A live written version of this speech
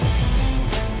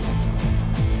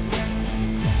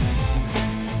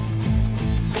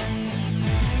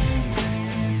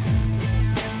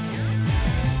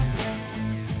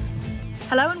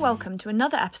Hello and welcome to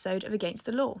another episode of Against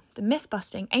the Law, the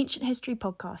myth-busting ancient history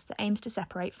podcast that aims to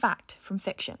separate fact from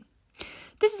fiction.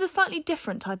 This is a slightly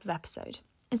different type of episode.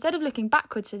 Instead of looking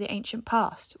backwards to the ancient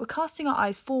past, we're casting our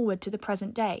eyes forward to the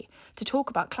present day to talk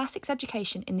about classics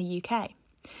education in the UK.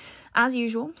 As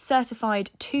usual,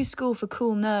 certified two-school for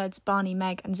cool nerds Barney,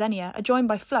 Meg and Xenia are joined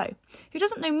by Flo, who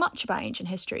doesn't know much about ancient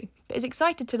history, but is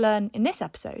excited to learn in this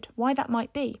episode why that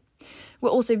might be. We're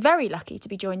also very lucky to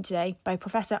be joined today by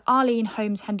Professor Arlene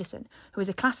Holmes Henderson, who is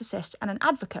a classicist and an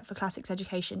advocate for classics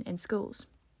education in schools.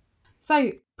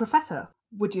 So, Professor,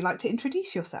 would you like to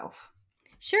introduce yourself?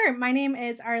 Sure, my name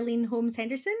is Arlene Holmes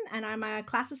Henderson and I'm a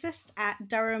classicist at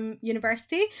Durham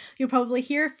University. You'll probably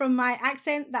hear from my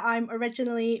accent that I'm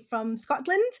originally from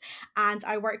Scotland and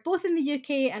I work both in the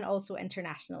UK and also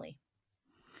internationally.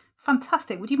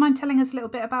 Fantastic. Would you mind telling us a little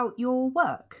bit about your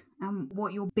work and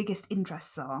what your biggest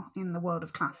interests are in the world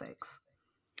of classics?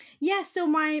 Yeah, so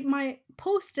my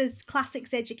post is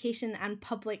classics education and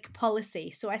public policy.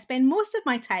 So I spend most of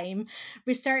my time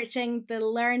researching the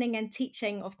learning and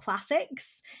teaching of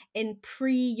classics in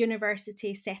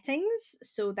pre-university settings.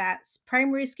 So that's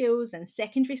primary schools and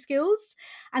secondary schools,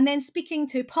 and then speaking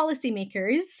to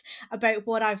policymakers about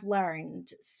what I've learned.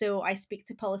 So I speak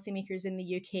to policymakers in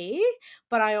the UK,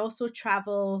 but I also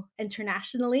travel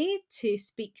internationally to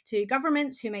speak to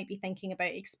governments who might be thinking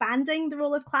about expanding the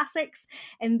role of classics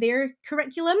in their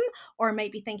curriculum or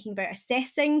might be thinking about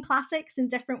assessing classics in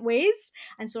different ways.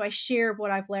 And so I share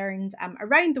what I've learned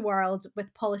around the world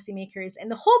with policymakers in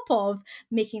the hope of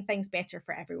making things better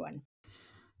for everyone.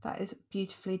 That is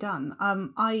beautifully done.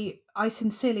 I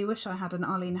sincerely wish I had an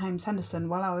Arlene Holmes Henderson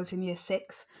while I was in year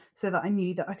 6 so that I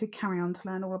knew that I could carry on to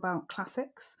learn all about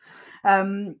classics.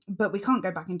 But we can't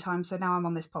go back in time, so now I'm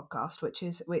on this podcast,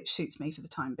 which suits me for the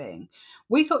time being.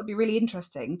 We thought it'd be really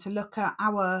interesting to look at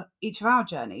each of our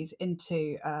journeys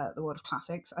into the world of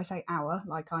classics. I say our,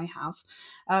 like I have.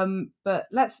 But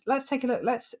let's take a look.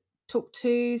 Let's talk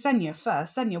to Xenia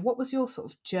first. Xenia, what was your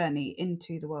sort of journey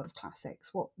into the world of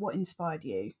classics? What inspired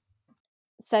you?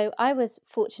 So I was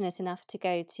fortunate enough to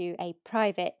go to a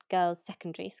private girls'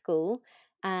 secondary school,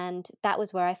 and that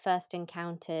was where I first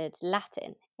encountered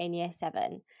Latin in year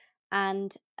 7.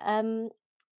 And I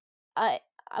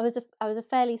I was a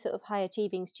fairly sort of high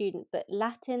achieving student, but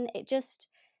Latin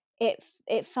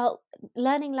it felt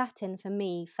learning Latin for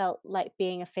me felt like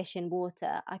being a fish in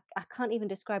water. I can't even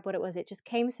describe what it was. It just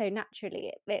came so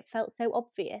naturally. It felt so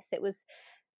obvious. It was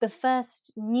the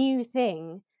first new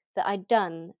thing that I'd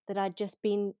done that I'd just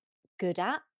been good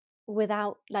at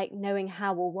without like knowing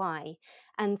how or why.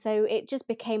 And so it just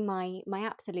became my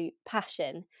absolute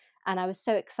passion. And I was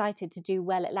so excited to do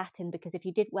well at Latin because if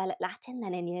you did well at Latin,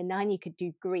 then in year 9 you could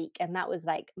do Greek. And that was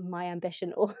like my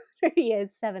ambition all through years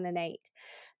 7 and 8.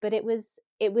 But it was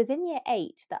in year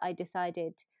 8 that I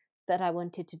decided that I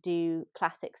wanted to do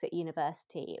classics at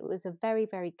university. It was a very,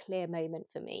 very clear moment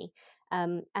for me.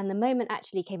 And the moment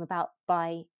actually came about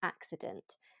by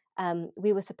accident.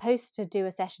 We were supposed to do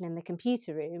a session in the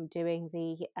computer room doing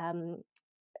the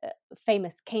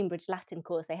famous Cambridge Latin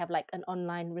course. They have like an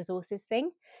online resources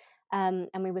thing. And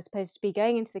we were supposed to be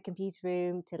going into the computer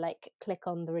room to like click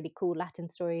on the really cool Latin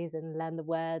stories and learn the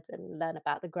words and learn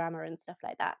about the grammar and stuff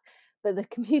like that. But the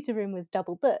computer room was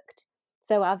double booked.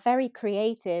 So our very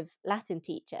creative Latin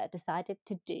teacher decided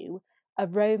to do a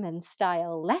Roman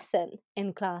style lesson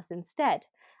in class instead.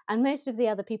 And most of the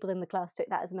other people in the class took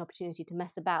that as an opportunity to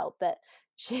mess about, but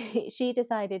she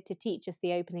decided to teach us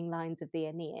the opening lines of the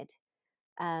Aeneid,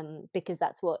 because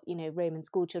that's what Roman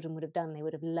school children would have done. They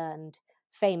would have learned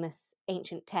famous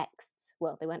ancient texts.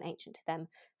 Well, they weren't ancient to them,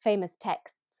 famous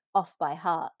texts off by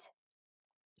heart.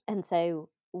 And so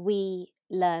we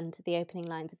learned the opening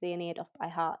lines of the Aeneid off by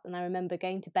heart. And I remember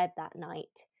going to bed that night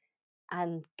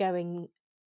and going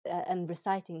and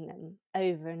reciting them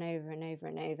over and over and over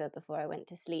and over before I went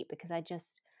to sleep, because I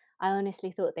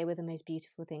honestly thought they were the most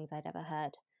beautiful things I'd ever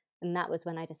heard. And that was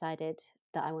when I decided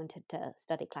that I wanted to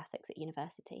study classics at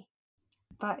university.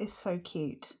 That is so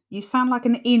cute. You sound like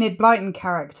an Enid Blyton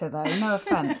character, though. No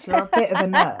offence, you're a bit of a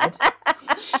nerd.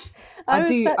 I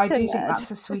do think that's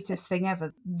the sweetest thing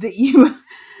ever, that you were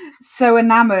so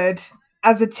enamoured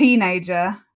as a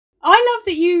teenager. I love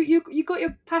that you got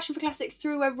your passion for classics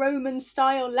through a Roman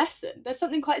style lesson. There's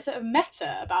something quite sort of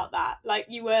meta about that. Like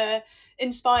you were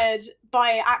inspired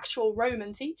by actual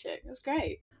Roman teaching. That's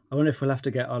great. I wonder if we'll have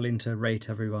to get Arlene to rate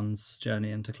everyone's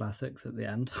journey into classics at the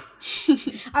end.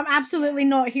 I'm absolutely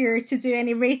not here to do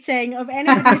any rating of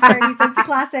anybody's journeys into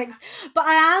classics, but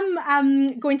I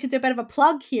am going to do a bit of a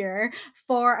plug here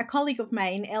for a colleague of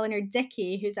mine, Eleanor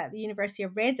Dickey, who's at the University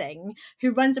of Reading,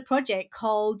 who runs a project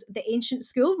called the Ancient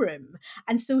Schoolroom.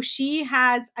 And so she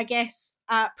has, I guess,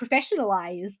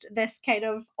 professionalized this kind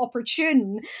of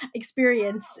opportune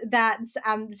experience that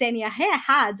Xenia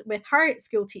had with her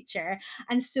school teacher.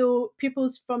 And so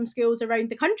pupils from schools around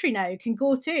the country now can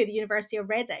go to the University of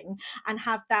Reading and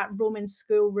have that Roman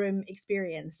schoolroom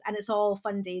experience. And it's all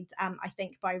funded, I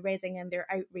think, by Reading and their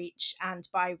outreach and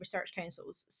by research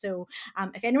councils. So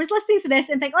if anyone's listening to this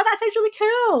and think, oh, that sounds really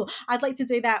cool, I'd like to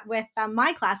do that with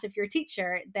my class. If you're a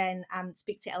teacher, then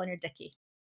speak to Eleanor Dickey.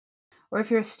 Or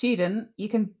if you're a student, you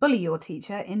can bully your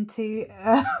teacher into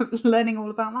learning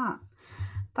all about that.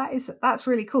 That's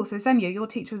really cool. So Xenia, your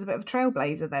teacher was a bit of a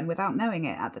trailblazer then, without knowing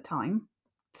it at the time,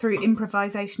 through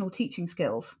improvisational teaching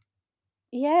skills.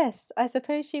 Yes, I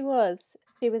suppose she was.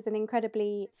 She was an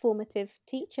incredibly formative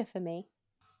teacher for me.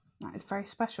 That is very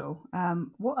special.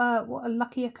 What a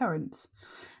lucky occurrence.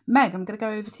 Meg, I'm going to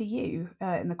go over to you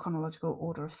in the chronological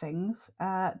order of things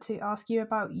to ask you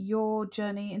about your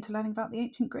journey into learning about the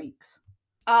ancient Greeks.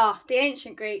 The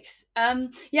ancient Greeks.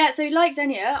 So like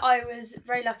Xenia, I was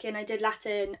very lucky and I did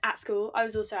Latin at school. I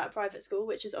was also at a private school,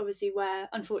 which is obviously where,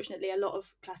 unfortunately, a lot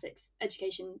of classics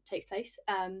education takes place.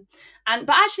 But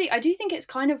actually, I do think it's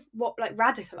kind of what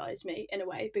radicalised me in a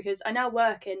way, because I now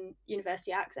work in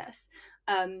university access.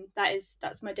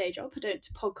 That's my day job. I don't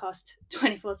podcast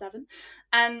 24/7,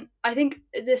 and I think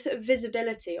the sort of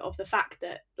visibility of the fact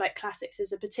that classics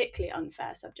is a particularly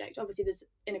unfair subject. Obviously, there's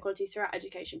inequalities throughout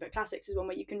education, but classics is one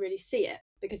where you can really see it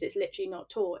because it's literally not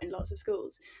taught in lots of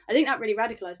schools. I think that really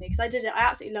radicalised me because I did it. I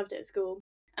absolutely loved it at school,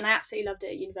 and I absolutely loved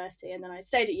it at university. And then I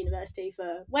stayed at university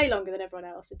for way longer than everyone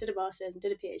else. I did a master's and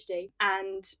did a PhD,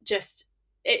 and just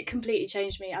it completely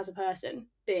changed me as a person,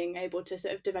 being able to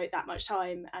sort of devote that much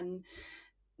time and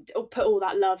put all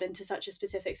that love into such a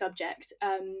specific subject.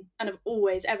 And I've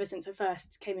always, ever since I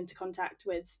first came into contact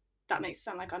with, that makes it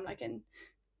sound like I'm in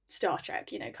Star Trek,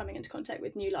 coming into contact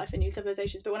with new life and new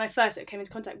civilizations. But when I first came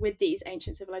into contact with these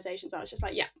ancient civilizations, I was just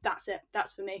like, yeah, that's it.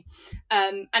 That's for me.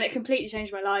 And it completely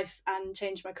changed my life and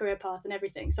changed my career path and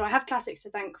everything. So I have classics to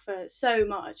thank for so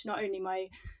much, not only my,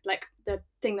 the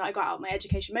thing that I got out of my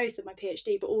education most of my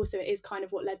PhD, but also it is kind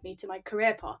of what led me to my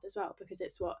career path as well, because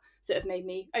it's what sort of made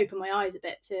me open my eyes a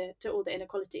bit to all the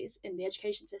inequalities in the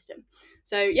education system.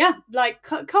 So yeah,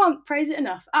 can't praise it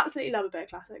enough. Absolutely love a bit of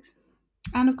classics.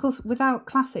 And of course, without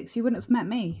classics, you wouldn't have met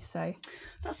me. So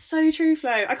that's so true,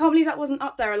 Flo. I can't believe that wasn't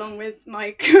up there along with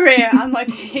my career and my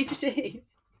PhD.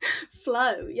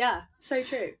 Flo, yeah, so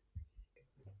true.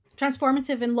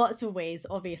 Transformative in lots of ways,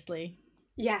 obviously.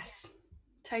 Yes,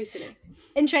 totally.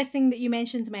 Interesting that you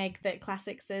mentioned, Meg, that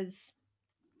classics is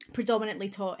predominantly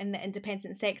taught in the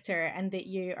independent sector and that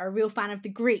you are a real fan of the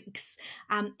Greeks.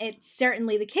 It's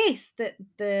certainly the case that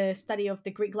the study of the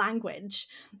Greek language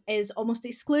is almost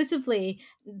exclusively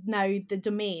now the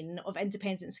domain of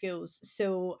independent schools.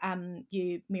 So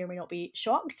you may or may not be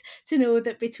shocked to know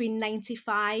that between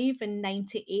 95 and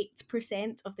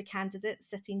 98% of the candidates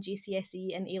sitting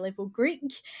GCSE and A-level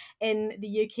Greek in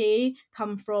the UK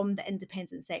come from the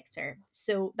independent sector.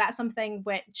 So that's something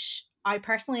which I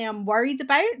personally am worried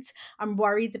about. I'm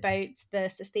worried about the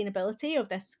sustainability of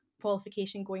this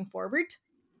qualification going forward,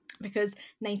 because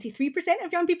 93%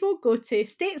 of young people go to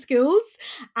state schools,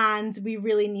 and we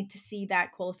really need to see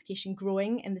that qualification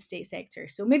growing in the state sector.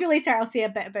 So maybe later I'll say a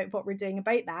bit about what we're doing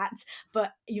about that,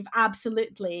 but you've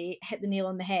absolutely hit the nail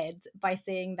on the head by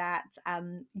saying that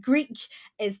Greek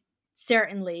is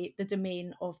certainly the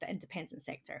domain of the independent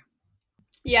sector.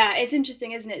 Yeah, it's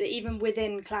interesting, isn't it, that even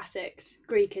within classics,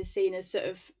 Greek is seen as sort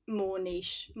of more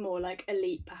niche, more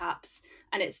elite perhaps,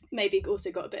 and it's maybe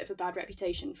also got a bit of a bad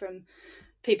reputation from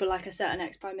people like a certain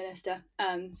ex-prime minister.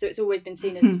 So it's always been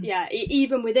seen as,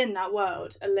 even within that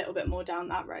world, a little bit more down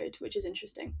that road, which is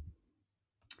interesting.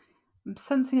 I'm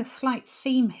sensing a slight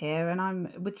theme here, and I'm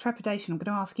with trepidation. I'm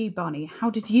going to ask you, Barney, how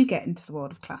did you get into the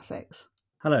world of classics?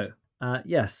 Hello.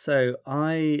 Yes, so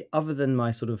I, other than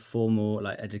my sort of formal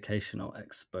educational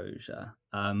exposure,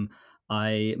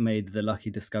 I made the lucky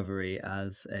discovery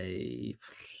as a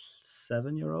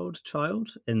 7-year-old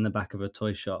child in the back of a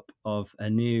toy shop of a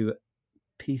new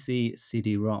PC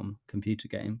CD-ROM computer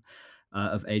game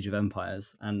of Age of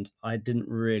Empires, and I didn't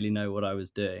really know what I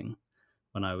was doing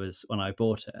when I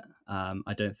bought it.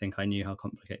 I don't think I knew how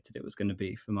complicated it was going to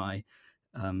be for my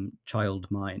child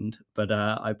mind. But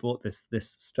I bought this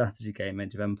strategy game,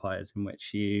 Age of Empires, in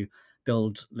which you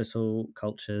build little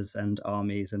cultures and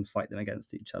armies and fight them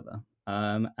against each other.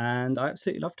 And I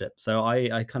absolutely loved it. So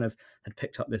I kind of had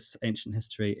picked up this ancient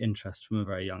history interest from a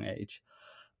very young age.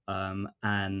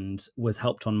 And was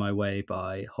helped on my way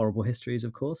by Horrible Histories,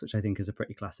 of course, which I think is a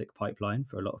pretty classic pipeline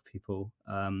for a lot of people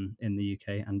in the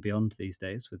UK and beyond these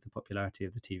days with the popularity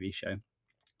of the TV show.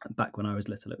 Back when I was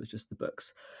little, it was just the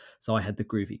books. So I had the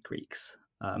Groovy Greeks.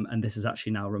 And this is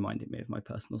actually now reminding me of my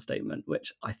personal statement,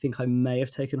 which I think I may have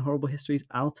taken Horrible Histories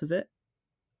out of it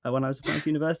when I was applying for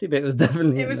university, but it was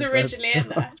definitely It was originally in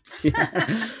there.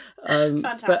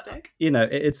 Fantastic.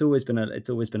 But, it's always been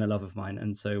a love of mine.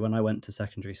 And so when I went to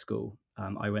secondary school,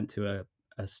 I went to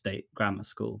a state grammar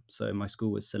school. So my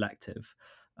school was selective,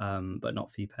 but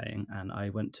not fee paying. And I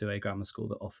went to a grammar school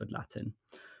that offered Latin.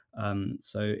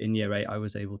 So in year 8, I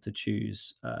was able to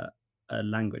choose a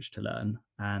language to learn,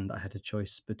 and I had a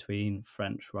choice between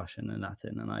French, Russian, and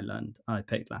Latin, and I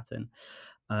picked Latin.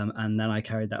 And then I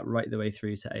carried that right the way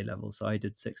through to A level. So I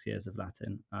did 6 years of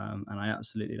Latin, and I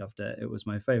absolutely loved it. It was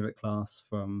my favorite class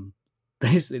from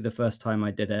basically the first time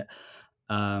I did it,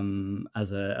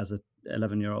 as a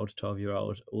 11-year-old,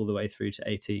 12-year-old, all the way through to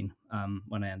 18,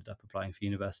 when I ended up applying for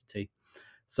university.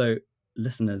 So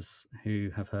listeners who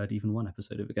have heard even one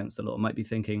episode of Against the Law might be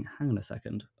thinking, hang on a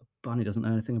second, Barney doesn't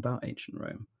know anything about ancient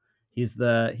Rome. He's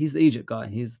the Egypt guy.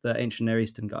 He's the ancient Near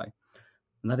Eastern guy.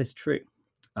 And that is true.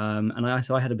 And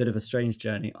I had a bit of a strange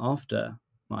journey after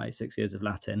my 6 years of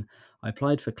Latin. I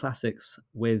applied for classics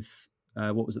with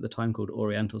what was at the time called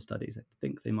Oriental Studies. I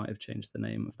think they might have changed the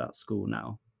name of that school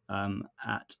now,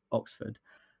 at Oxford.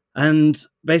 And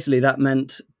basically that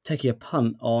meant taking a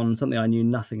punt on something I knew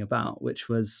nothing about, which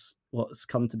was what's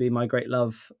come to be my great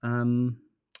love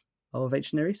of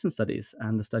ancient Near Eastern studies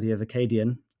and the study of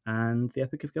Akkadian and the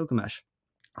Epic of Gilgamesh.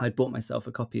 I'd bought myself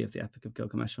a copy of the Epic of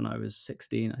Gilgamesh when I was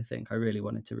 16, I think. I really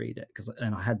wanted to read it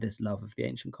and I had this love of the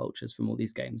ancient cultures from all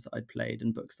these games that I'd played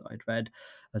and books that I'd read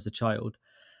as a child.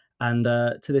 And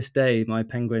to this day, my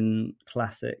Penguin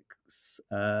Classics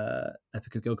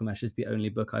Epic of Gilgamesh is the only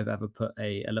book I've ever put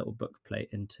a little book plate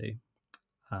into.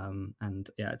 And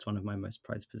yeah, it's one of my most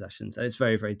prized possessions. And it's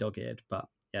very, very dog-eared. But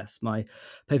yes, my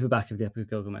paperback of the Epic of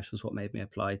Gilgamesh was what made me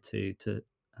apply to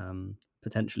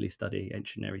potentially study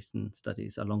ancient Near Eastern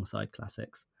studies alongside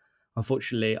classics.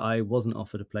 Unfortunately, I wasn't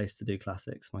offered a place to do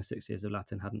classics. My 6 years of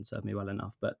Latin hadn't served me well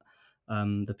enough. But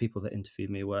the people that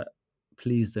interviewed me were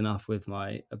pleased enough with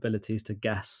my abilities to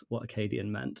guess what Akkadian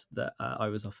meant that I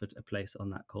was offered a place on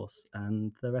that course.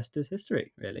 And the rest is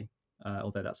history, really.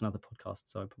 Although that's another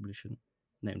podcast, so I probably shouldn't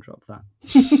name drop that.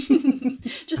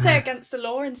 Just say Against the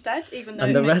Law instead, even though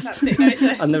and it makes absolutely no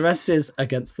sense. And the rest is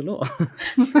Against the Law.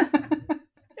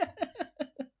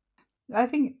 I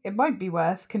think it might be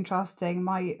worth contrasting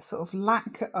my sort of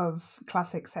lack of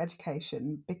classics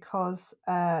education because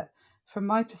from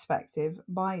my perspective,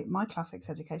 my classics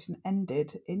education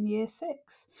ended in year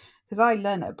 6 because I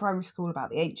learned at primary school about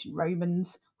the ancient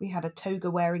Romans. We had a toga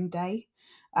wearing day,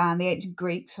 and the ancient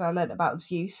Greeks. And I learned about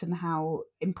Zeus and how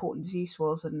important Zeus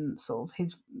was and sort of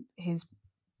his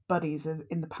buddies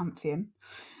in the pantheon.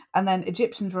 And then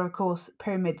Egyptians were, of course,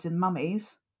 pyramids and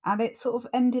mummies, and it sort of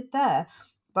ended there.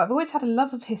 But I've always had a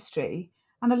love of history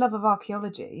and a love of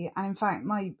archaeology. And in fact,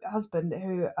 my husband,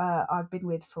 who I've been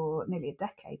with for nearly a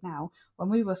decade now, when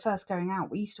we were first going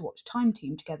out, we used to watch Time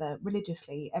Team together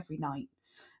religiously every night.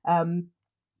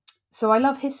 So I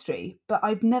love history, but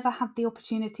I've never had the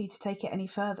opportunity to take it any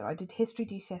further. I did history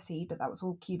GCSE, but that was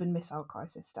all Cuban Missile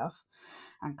Crisis stuff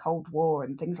and Cold War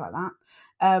and things like that.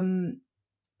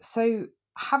 So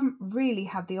I haven't really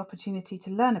had the opportunity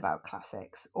to learn about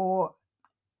classics, or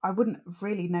I wouldn't have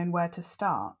really known where to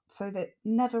start. So that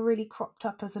never really cropped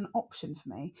up as an option for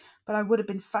me, but I would have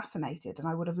been fascinated and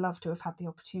I would have loved to have had the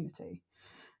opportunity.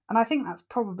 And I think that's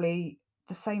probably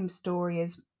the same story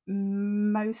as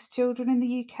most children in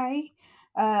the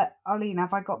UK. Arlene,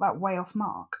 have I got that way off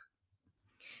mark?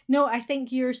 No, I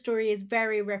think your story is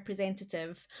very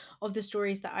representative of the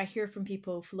stories that I hear from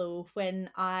people, Flo, when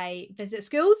I visit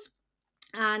schools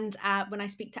and when I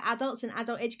speak to adults in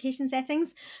adult education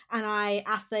settings, and I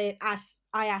ask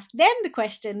them the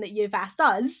question that you've asked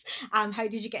us, how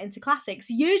did you get into classics?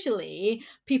 Usually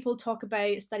people talk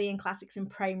about studying classics in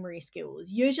primary schools.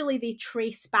 Usually they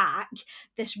trace back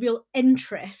this real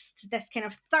interest, this kind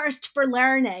of thirst for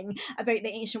learning about the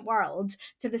ancient world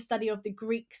to the study of the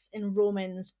Greeks and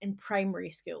Romans in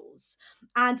primary schools.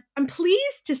 And I'm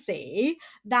pleased to say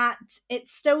that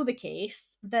it's still the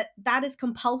case that that is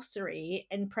compulsory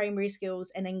in primary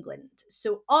schools in England.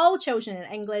 So all children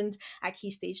in England at Key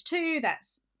Stage 2,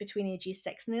 that's between ages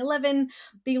 6 and 11,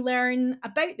 they learn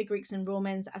about the Greeks and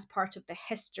Romans as part of the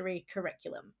history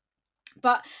curriculum.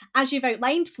 But as you've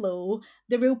outlined, Flo,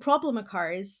 the real problem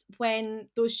occurs when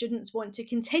those students want to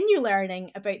continue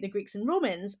learning about the Greeks and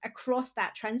Romans across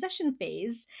that transition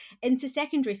phase into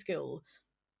secondary school.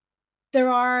 There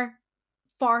are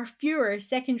far fewer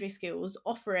secondary schools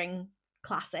offering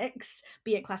classics,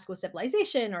 be it classical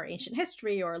civilization or ancient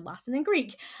history or Latin and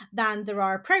Greek, than there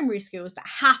are primary schools that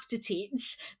have to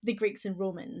teach the Greeks and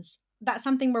Romans. That's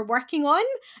something we're working on.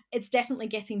 It's definitely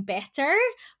getting better,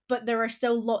 but there are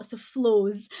still lots of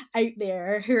flows out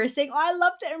there who are saying, oh, I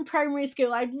loved it in primary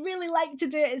school. I'd really like to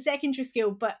do it at secondary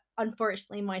school, but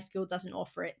unfortunately my school doesn't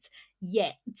offer it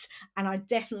yet. And I'd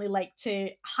definitely like to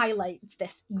highlight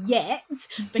this yet,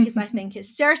 because I think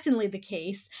it's certainly the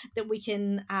case that we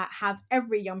can have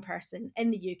every young person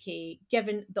in the UK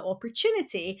given the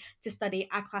opportunity to study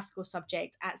a classical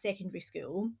subject at secondary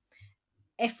school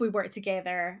if we work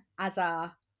together as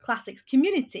a classics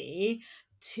community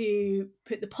to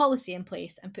put the policy in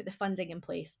place and put the funding in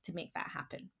place to make that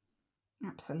happen.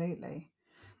 Absolutely.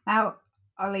 Now,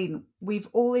 Arlene, we've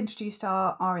all introduced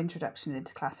our introduction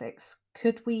into classics.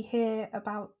 Could we hear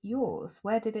about yours?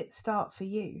 Where did it start for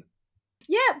you?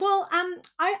 Yeah, well,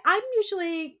 I'm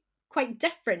usually quite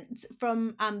different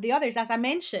from the others. As I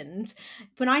mentioned,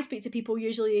 when I speak to people,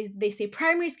 usually they say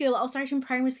primary school. I'll start in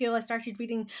primary school. I started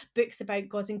reading books about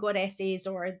gods and goddesses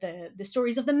or the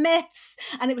stories of the myths,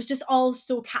 and it was just all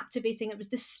so captivating. It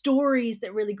was the stories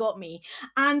that really got me.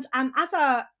 And as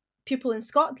a pupil in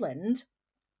Scotland,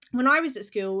 when I was at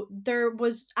school, there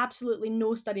was absolutely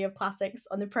no study of classics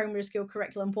on the primary school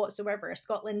curriculum whatsoever.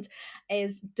 Scotland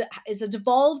is a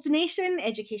devolved nation.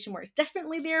 Education works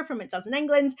differently there from it does in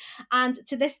England. And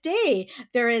to this day,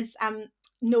 there is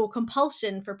no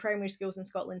compulsion for primary schools in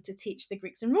Scotland to teach the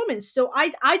Greeks and Romans. So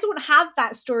I don't have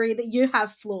that story that you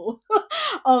have, Flo,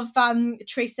 of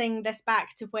tracing this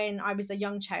back to when I was a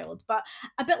young child. But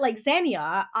a bit like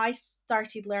Xenia, I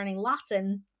started learning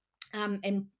Latin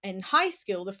in high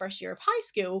school, the first year of high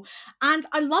school, and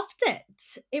I loved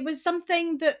it. It was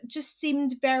something that just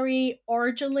seemed very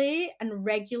orderly and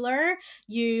regular.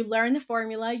 You learn the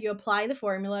formula, you apply the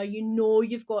formula, you know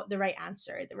you've got the right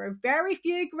answer. There were very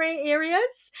few grey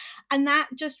areas, and that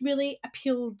just really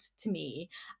appealed to me.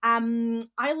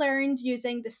 I learned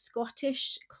using the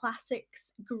Scottish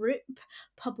Classics Group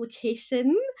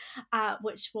publication,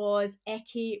 which was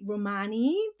Ecce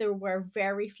Romani. There were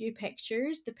very few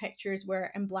pictures. The pictures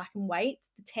were in black and white.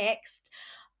 The text,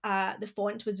 the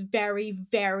font was very,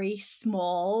 very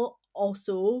small,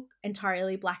 also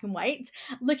entirely black and white.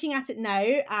 Looking at it now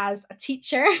as a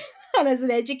teacher and as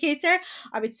an educator,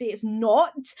 I would say it's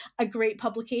not a great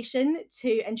publication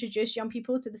to introduce young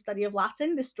people to the study of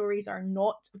Latin. The stories are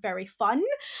not very fun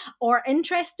or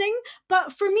interesting,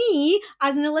 but for me,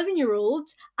 as an 11-year-old,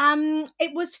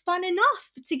 it was fun enough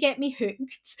to get me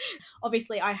hooked.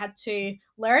 Obviously, I had to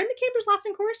learn the Cambridge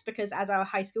Latin course because as a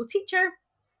high school teacher,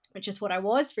 which is what I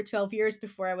was for 12 years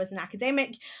before I was an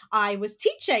academic, I was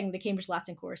teaching the Cambridge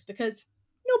Latin course because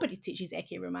nobody teaches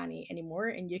Ecce Romani anymore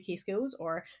in UK schools,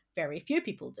 or very few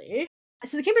people do.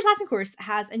 So the Cambridge Latin course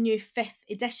has a new 5th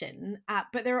edition,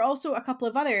 but there are also a couple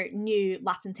of other new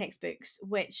Latin textbooks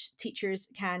which teachers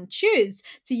can choose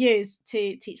to use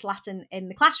to teach Latin in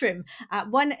the classroom.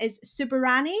 One is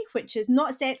Suburani, which is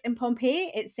not set in Pompeii,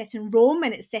 it's set in Rome,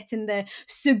 and it's set in the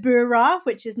Subura,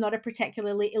 which is not a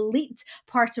particularly elite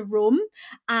part of Rome.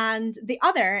 And the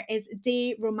other is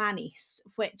De Romanis,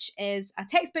 which is a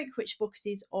textbook which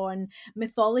focuses on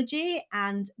mythology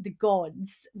and the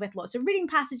gods, with lots of reading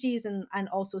passages and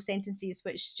also sentences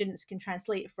which students can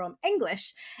translate from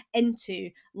English into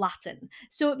Latin.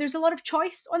 So there's a lot of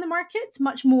choice on the market,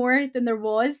 much more than there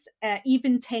was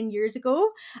even 10 years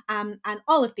ago. And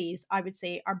all of these, I would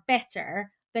say, are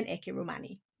better than Ecce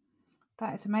Romani.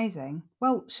 That is amazing.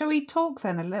 Well, shall we talk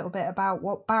then a little bit about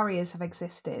what barriers have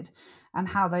existed and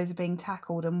how those are being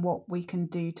tackled and what we can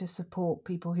do to support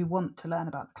people who want to learn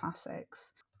about the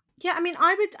classics? Yeah, I mean,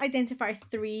 I would identify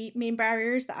 3 main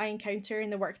barriers that I encounter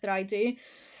in the work that I do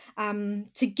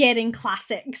to getting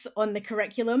classics on the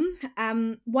curriculum.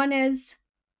 One is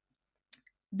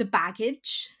the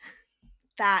baggage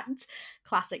that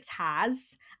classics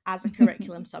has as a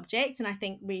curriculum subject, and I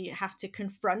think we have to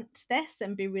confront this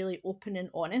and be really open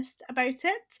and honest about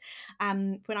it.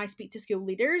 When I speak to school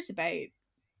leaders about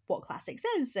what classics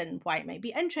is and why it might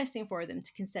be interesting for them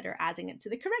to consider adding it to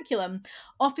the curriculum,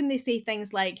 often they say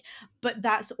things like, but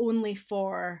that's only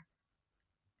for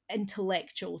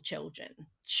intellectual children.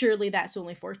 Surely that's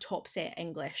only for top set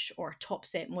English or top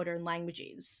set modern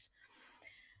languages.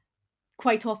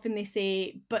 quite often they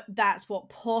say, but that's what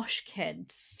posh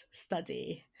kids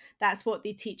study. That's what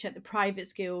they teach at the private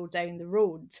school down the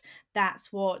road.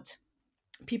 That's what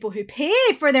people who pay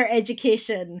for their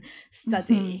education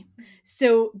study.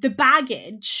 So the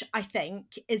baggage, I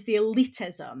think, is the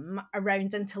elitism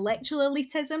around intellectual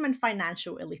elitism and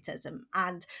financial elitism.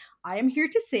 And I am here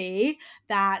to say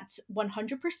that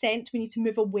 100% we need to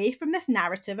move away from this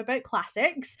narrative about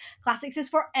classics. Classics is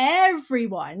for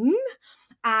everyone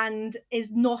and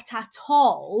is not at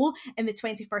all in the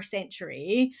 21st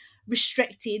century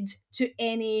restricted to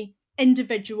any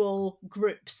individual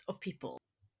groups of people.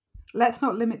 Let's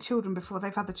not limit children before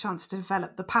they've had the chance to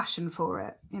develop the passion for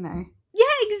it, Yeah,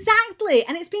 exactly.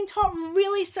 And it's been taught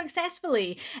really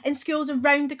successfully in schools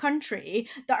around the country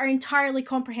that are entirely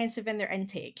comprehensive in their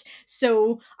intake.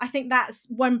 So I think that's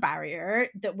one barrier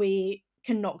that we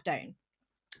can knock down.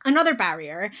 Another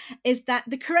barrier is that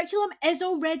the curriculum is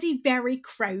already very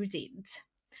crowded.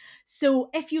 So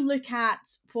if you look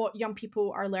at what young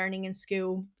people are learning in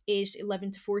school aged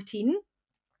 11 to 14,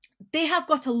 they have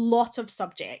got a lot of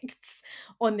subjects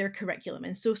on their curriculum.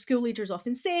 And so school leaders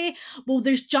often say, well,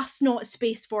 there's just not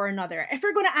space for another. If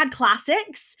we're going to add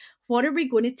classics, what are we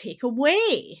going to take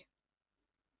away?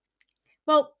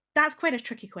 Well, that's quite a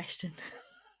tricky question.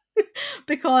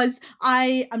 Because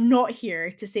I am not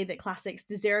here to say that classics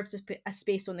deserves a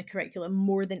space on the curriculum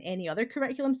more than any other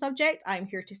curriculum subject. I'm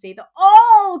here to say that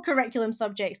all curriculum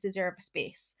subjects deserve a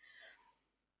space.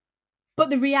 But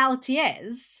the reality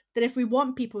is that if we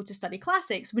want people to study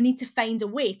classics, we need to find a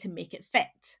way to make it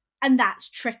fit. And that's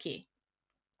tricky.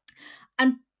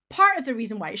 And part of the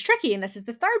reason why it's tricky, and this is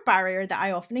the third barrier that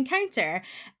I often encounter,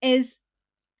 is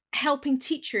helping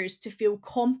teachers to feel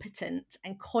competent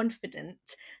and confident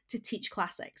to teach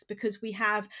classics, because we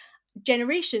have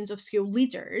generations of school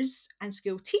leaders and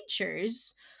school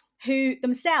teachers who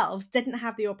themselves didn't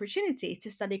have the opportunity to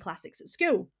study classics at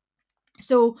school.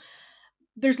 So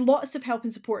there's lots of help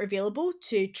and support available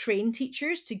to train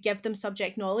teachers, to give them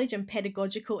subject knowledge and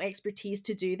pedagogical expertise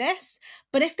to do this.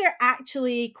 But if they're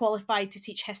actually qualified to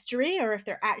teach history, or if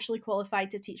they're actually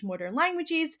qualified to teach modern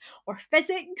languages or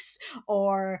physics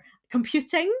or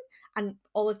computing, and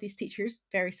all of these teachers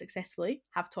very successfully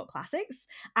have taught classics,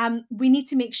 we need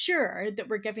to make sure that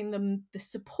we're giving them the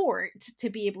support to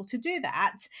be able to do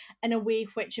that in a way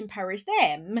which empowers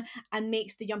them and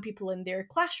makes the young people in their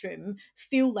classroom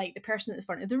feel like the person at the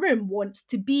front of the room wants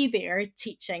to be there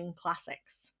teaching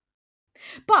classics.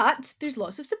 But there's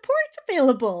lots of support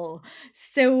available.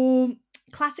 So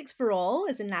Classics for All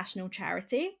is a national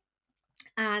charity,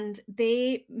 and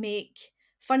they make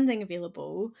funding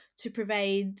available to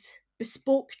provide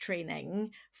bespoke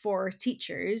training for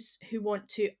teachers who want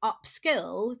to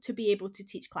upskill to be able to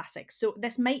teach classics. So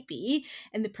this might be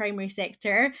in the primary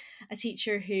sector, a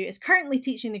teacher who is currently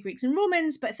teaching the Greeks and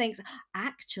Romans but thinks,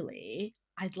 actually,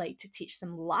 I'd like to teach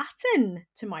some Latin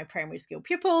to my primary school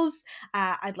pupils.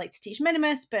 I'd like to teach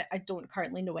Minimus, but I don't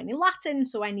currently know any Latin,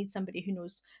 so I need somebody who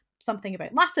knows something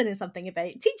about Latin and something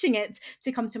about teaching it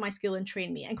to come to my school and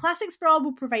train me. And Classics for All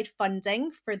will provide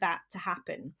funding for that to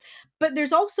happen. But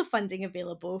there's also funding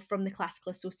available from the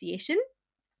Classical Association,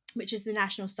 which is the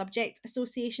National Subject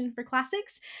Association for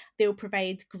Classics. They'll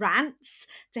provide grants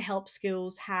to help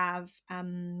schools have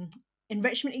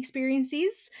enrichment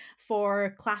experiences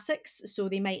for classics. So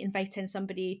they might invite in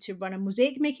somebody to run a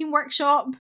mosaic making workshop.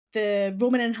 The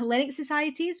Roman and Hellenic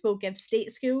societies will give state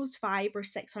schools £500 or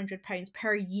 £600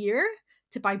 per year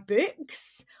to buy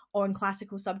books on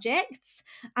classical subjects.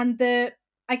 And the,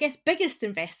 I guess, biggest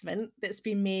investment that's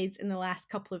been made in the last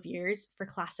couple of years for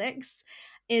classics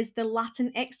is the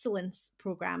Latin Excellence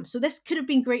Programme. So this could have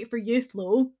been great for you,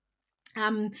 Flo.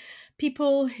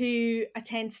 People who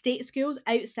attend state schools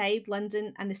outside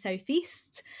London and the South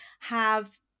East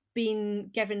have been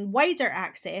given wider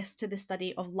access to the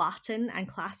study of Latin and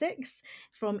classics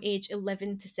from age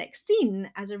 11 to 16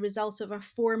 as a result of a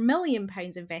 £4 million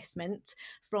investment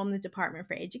from the Department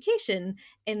for Education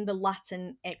in the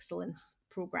Latin Excellence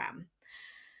Programme.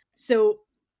 So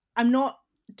I'm not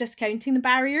discounting the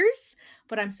barriers,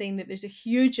 but I'm saying that there's a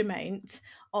huge amount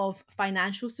of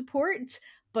financial support,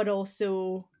 but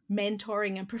also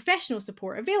mentoring and professional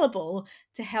support available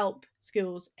to help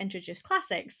schools introduce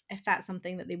classics if that's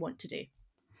something that they want to do.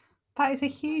 That is a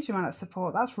huge amount of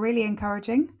support. That's really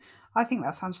encouraging. I think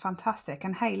that sounds fantastic.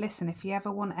 And hey, listen, if you ever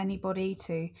want anybody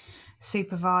to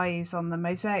supervise on the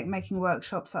mosaic making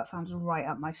workshops, that sounds right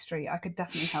up my street. I could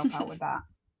definitely help out with that.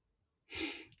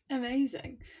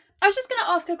 Amazing. I was just going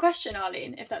to ask a question,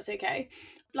 Arlene, if that's okay.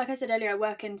 Like I said earlier, I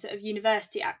work in sort of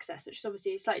university access, which is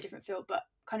obviously a slightly different field, but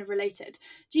kind of related.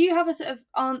 Do you have a sort of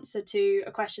answer to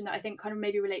a question that I think kind of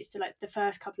maybe relates to like the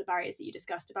first couple of barriers that you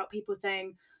discussed about people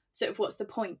saying sort of what's the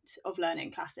point of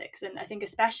learning classics? And I think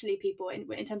especially people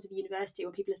in terms of university,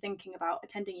 when people are thinking about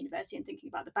attending university and thinking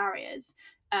about the barriers,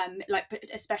 like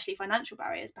especially financial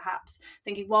barriers, perhaps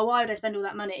thinking, well, why would I spend all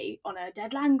that money on a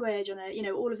dead language, on a, you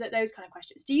know, all of those kind of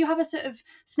questions? Do you have a sort of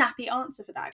snappy answer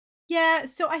for that? Yeah,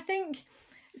 so I think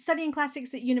studying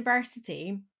classics at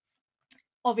university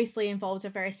obviously involves a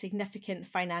very significant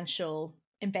financial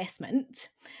investment,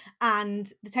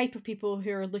 and the type of people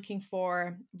who are looking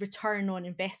for return on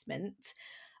investment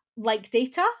like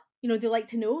data. You know, they like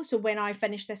to know, so when I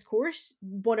finish this course,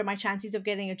 what are my chances of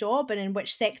getting a job, and in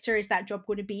which sector is that job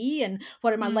going to be, and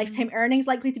what are my lifetime earnings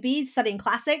likely to be studying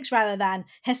classics rather than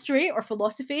history or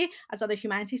philosophy as other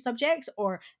humanities subjects,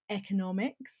 or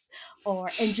economics or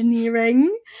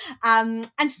engineering. And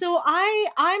so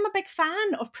I'm a big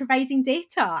fan of providing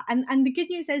data, and the good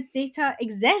news is data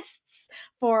exists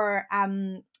for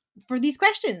these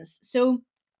questions. So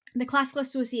the Classical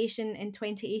Association in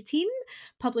 2018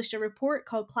 published a report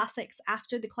called Classics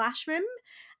After the Classroom.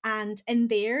 And in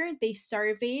there, they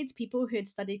surveyed people who had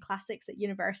studied classics at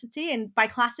university. And by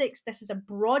classics, this is a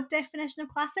broad definition of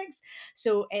classics.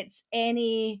 So it's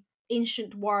any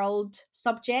ancient world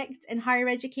subject in higher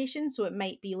education. So it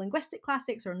might be linguistic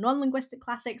classics or non-linguistic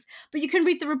classics, but you can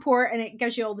read the report and it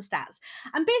gives you all the stats.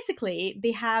 And basically,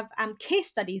 they have case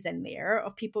studies in there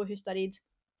of people who studied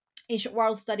ancient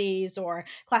world studies or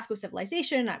classical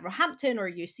civilization at Roehampton or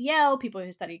UCL, people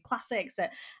who studied classics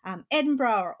at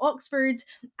Edinburgh or Oxford,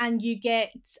 and you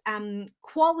get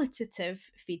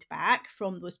qualitative feedback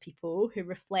from those people who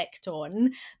reflect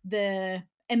on the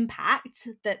impact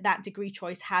that that degree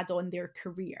choice had on their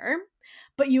career.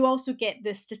 But you also get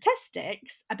the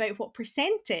statistics about what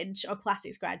percentage of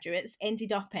classics graduates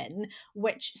ended up in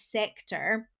which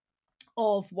sector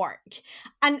of work.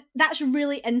 And that's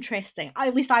really interesting.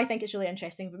 At least I think it's really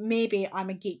interesting, but maybe I'm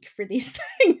a geek for these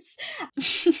things.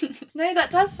 No, that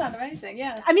does sound amazing,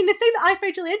 yeah. I mean, the thing that I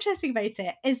find really interesting about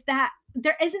it is that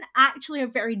there isn't actually a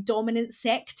very dominant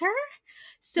sector.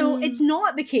 So it's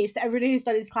not the case that everybody who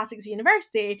studies classics at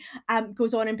university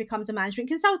goes on and becomes a management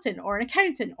consultant or an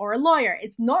accountant or a lawyer.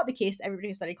 It's not the case that everybody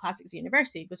who studied classics at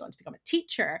university goes on to become a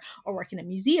teacher or work in a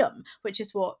museum, which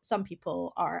is what some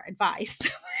people are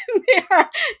advised when they are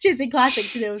choosing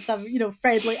classics. You know, some, you know,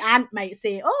 friendly aunt might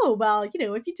say, oh, well, you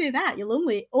know, if you do that, you'll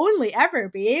only ever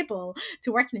be able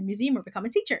to work in a museum or become a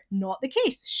teacher. Not the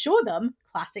case. Show them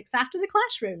Classics After the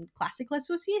Classroom, Classical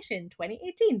Association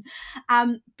 2018,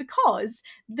 because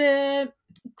the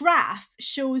graph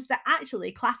shows that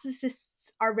actually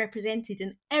classicists are represented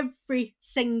in every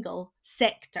single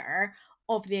sector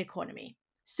of the economy.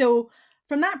 So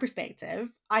from that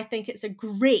perspective, I think it's a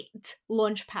great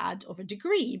launchpad of a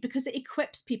degree because it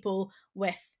equips people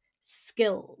with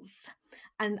skills.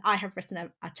 And I have written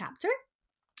a chapter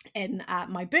in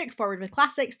my book, Forward with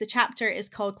Classics. The chapter is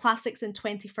called Classics in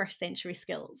 21st Century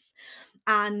Skills.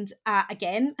 And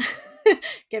again,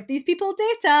 give these people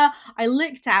data. I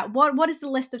looked at what is the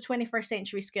list of 21st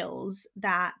century skills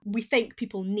that we think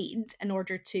people need in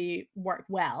order to work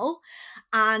well.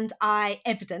 And I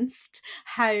evidenced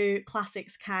how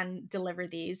classics can deliver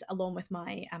these, along with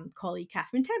my colleague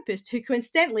Catherine Tempest, who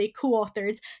coincidentally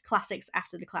co-authored Classics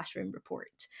After the Classroom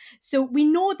report. So we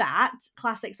know that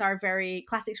classics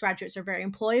graduates are very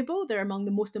employable. They're among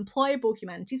the most employable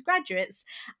humanities graduates.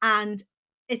 And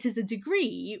it is a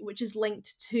degree which is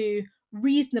linked to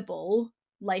reasonable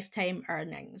lifetime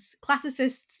earnings.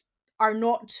 Classicists are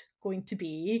not going to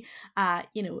be,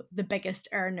 the biggest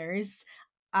earners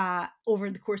over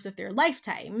the course of their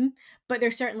lifetime, but they're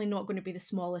certainly not going to be the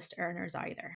smallest earners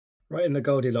either. Right in the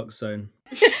Goldilocks zone.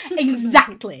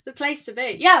 Exactly. The place to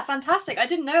be. Yeah, fantastic. I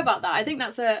didn't know about that. I think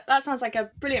that sounds like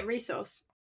a brilliant resource.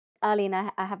 Arlene,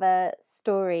 I have a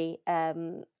story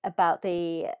about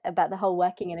the whole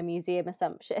working in a museum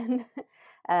assumption.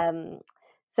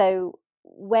 So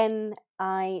when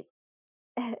I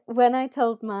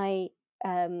told my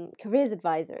careers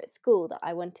advisor at school that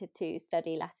I wanted to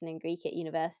study Latin and Greek at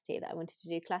university, that I wanted to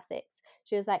do classics,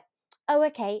 she was like, "Oh,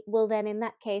 okay. Well, then in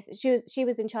that case," she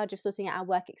was in charge of sorting out our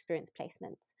work experience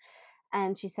placements.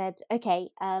 And she said, okay,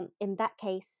 in that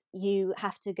case, you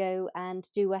have to go and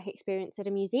do work experience at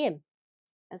a museum.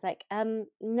 I was like,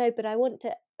 no, but I want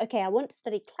to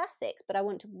study classics, but I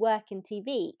want to work in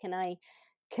TV. Can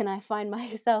I find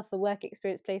myself a work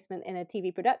experience placement in a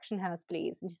TV production house,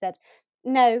 please? And she said,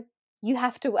 no, you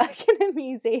have to work in a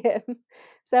museum.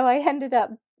 So I ended up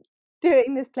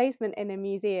doing this placement in a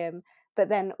museum but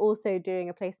then also doing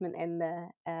a placement in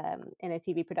a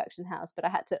TV production house. But I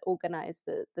had to organise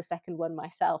the second one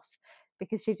myself,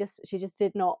 because she just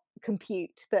did not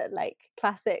compute that like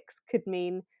classics could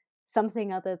mean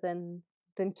something other than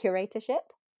curatorship.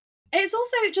 It's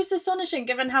also just astonishing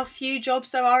given how few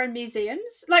jobs there are in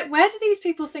museums. Like, where do these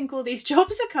people think all these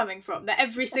jobs are coming from? That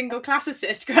every single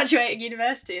classicist graduating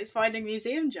university is finding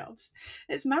museum jobs.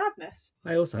 It's madness.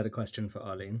 I also had a question for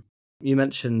Arlene. You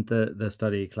mentioned the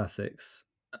study classics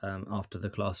after the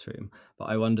classroom, but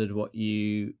I wondered what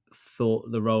you thought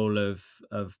the role of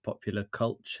popular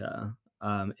culture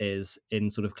is in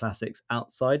sort of classics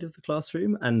outside of the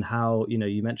classroom, and how,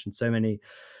 you mentioned so many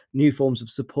new forms of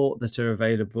support that are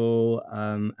available,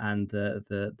 and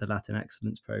the Latin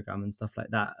Excellence Programme and stuff like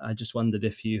that. I just wondered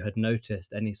if you had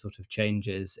noticed any sort of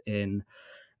changes in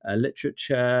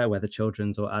literature, whether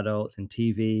children's or adults, in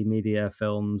TV, media,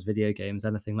 films, video games,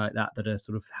 anything like that, that are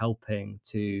sort of helping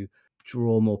to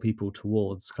draw more people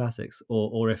towards classics,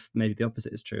 or if maybe the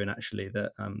opposite is true and actually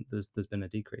that there's been a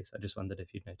decrease. I just wondered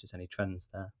if you'd noticed any trends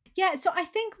there. Yeah, so I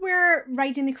think we're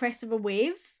riding the crest of a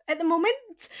wave at the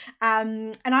moment,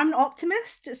 and I'm an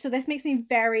optimist, so this makes me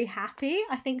very happy.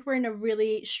 I think we're in a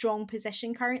really strong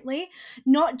position currently,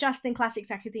 not just in classics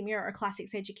academia or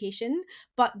classics education,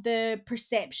 but the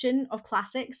perception of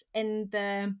classics in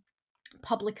the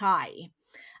public eye.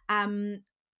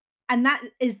 And that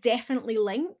is definitely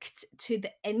linked to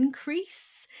the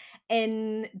increase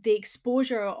in the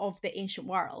exposure of the ancient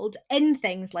world in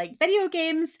things like video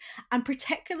games, and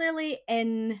particularly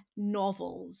in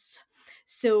novels.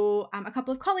 So a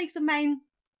couple of colleagues of mine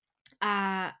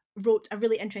wrote a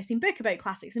really interesting book about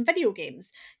classics and video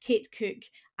games, Kate Cook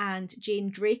and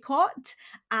Jane Draycott,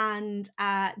 and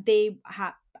they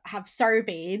have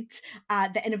surveyed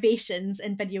the innovations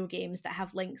in video games that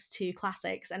have links to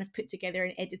classics and have put together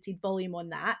an edited volume on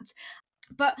that.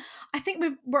 But I think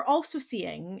we're also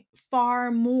seeing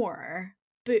far more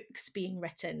books being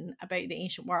written about the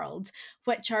ancient world,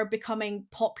 which are becoming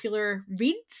popular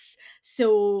reads.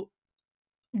 So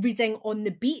reading on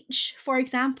the beach, for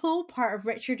example, part of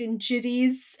Richard and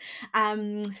Judy's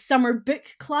summer book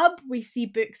club. We see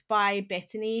books by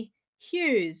Bethany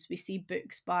Hughes. We see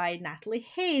books by Natalie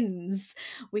Haynes.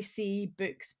 We see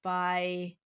books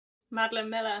by Madeline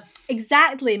Miller.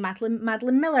 Exactly,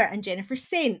 Madeline Miller and Jennifer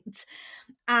Saint.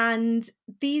 And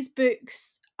these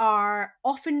books are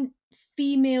often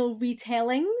female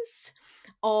retellings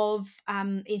of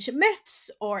ancient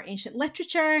myths or ancient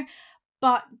literature,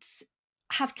 but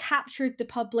have captured the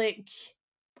public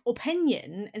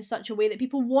opinion in such a way that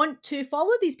people want to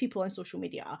follow these people on social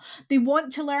media. They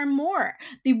want to learn more.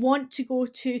 They want to go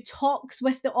to talks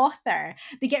with the author.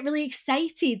 They get really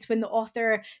excited when the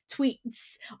author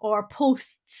tweets or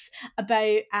posts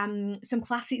about some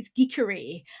classics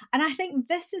geekery. And I think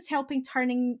this is helping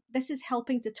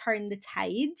to turn the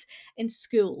tide in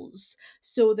schools.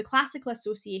 So the Classical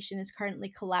Association is currently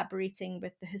collaborating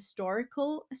with the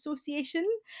Historical Association,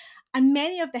 and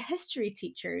many of the history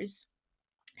teachers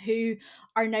who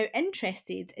are now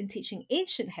interested in teaching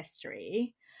ancient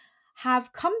history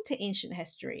have come to ancient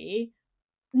history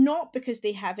not because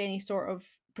they have any sort of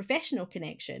professional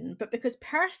connection, but because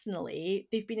personally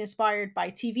they've been inspired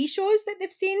by TV shows that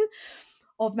they've seen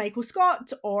of Michael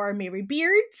Scott or Mary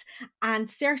Beard, and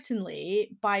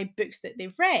certainly by books that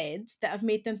they've read that have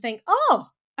made them think, oh,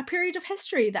 a period of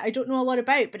history that I don't know a lot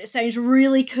about, but it sounds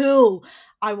really cool.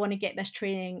 I want to get this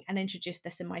training and introduce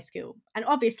this in my school. And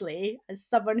obviously, as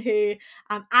someone who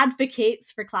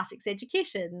advocates for classics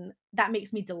education, that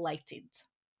makes me delighted.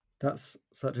 That's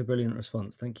such a brilliant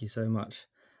response. Thank you so much.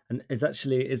 And it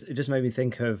just made me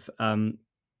think of,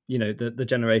 the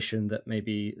generation that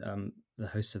maybe the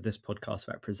hosts of this podcast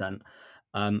represent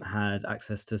had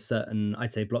access to certain,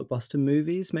 I'd say, blockbuster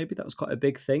movies. Maybe that was quite a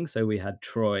big thing. So we had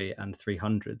Troy and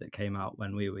 300 that came out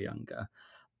when we were younger.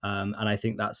 And I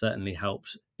think that certainly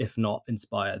helped, if not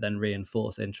inspire, then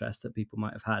reinforce interest that people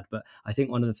might have had. But I think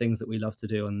one of the things that we love to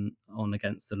do on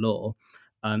Against the Law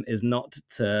is not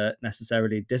to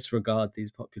necessarily disregard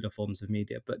these popular forms of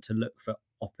media, but to look for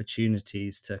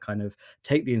opportunities to kind of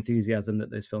take the enthusiasm that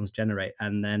those films generate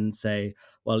and then say,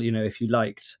 well, if you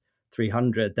liked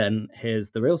 300, then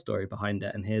here's the real story behind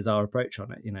it and here's our approach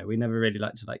on it. We never really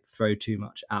like to throw too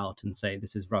much out and say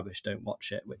this is rubbish, don't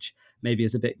watch it, which maybe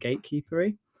is a bit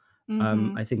gatekeepery.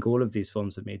 Mm-hmm. I think all of these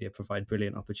forms of media provide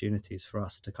brilliant opportunities for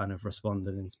us to kind of respond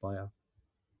and inspire.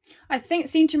 I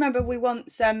seem to remember we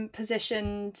once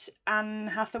positioned Anne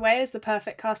Hathaway as the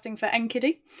perfect casting for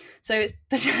Enkidu. So it's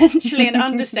potentially an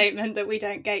understatement that we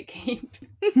don't gatekeep.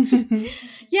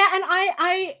 Yeah, and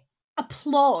I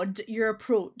applaud your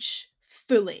approach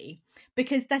fully,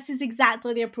 because this is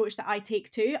exactly the approach that I take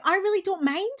too. I really don't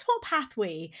mind what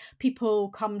pathway people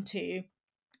come to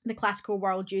the classical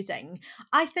world using.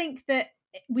 I think that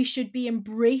we should be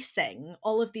embracing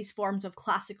all of these forms of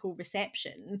classical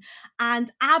reception. And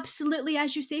absolutely,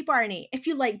 as you say, Barney, if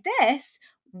you like this,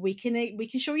 we can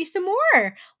show you some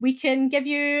more. We can give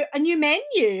you a new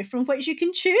menu from which you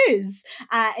can choose.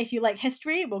 If you like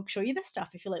history, we'll show you this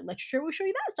stuff. If you like literature, we'll show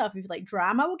you that stuff. If you like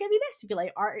drama, we'll give you this. If you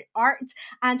like art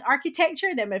and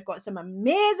architecture, then we've got some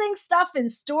amazing stuff in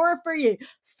store for you.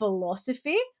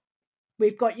 Philosophy,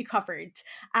 we've got you covered.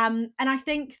 And I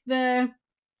think the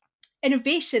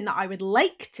innovation that I would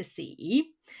like to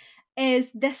see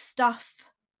is this stuff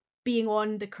being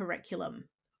on the curriculum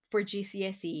for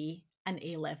GCSE and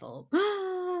A-level.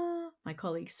 My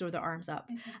colleagues throw their arms up.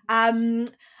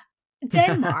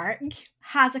 Denmark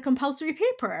has a compulsory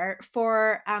paper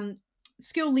for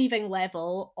school leaving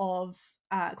level of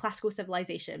classical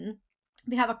civilization.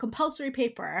 They have a compulsory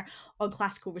paper on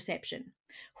classical reception,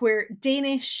 where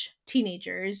Danish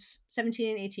teenagers,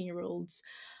 17 and 18-year-olds,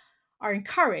 are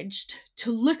encouraged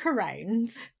to look around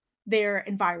their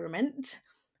environment,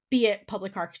 be it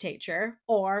public architecture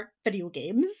or video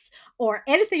games or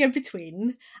anything in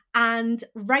between, and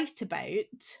write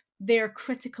about their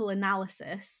critical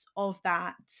analysis of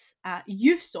that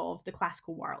use of the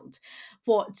classical world,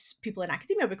 what people in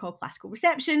academia would call classical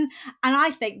reception. And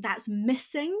I think that's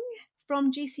missing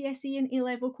from GCSE and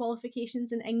A-level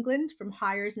qualifications in England, from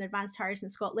Highers and Advanced Highers in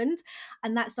Scotland.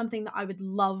 And that's something that I would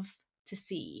love to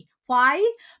see. Why?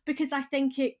 Because I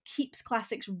think it keeps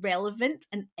classics relevant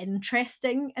and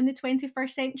interesting in the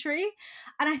 21st century.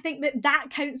 And I think that that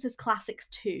counts as classics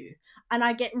too. And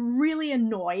I get really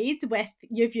annoyed with,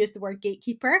 you've used the word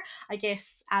gatekeeper. I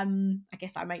guess I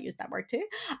might use that word too.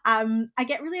 I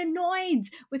get really annoyed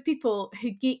with people who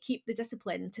gatekeep the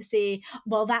discipline to say,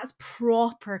 well, that's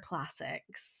proper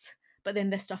classics, but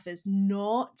then this stuff is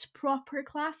not proper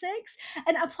classics.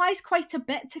 And it applies quite a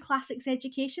bit to classics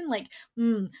education. Like,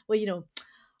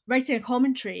 writing a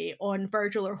commentary on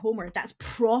Virgil or Homer, that's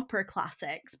proper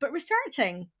classics. But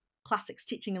researching classics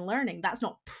teaching and learning, that's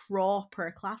not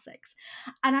proper classics.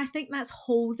 And I think that's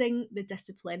holding the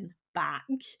discipline back.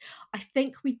 I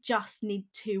think we just need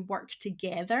to work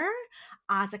together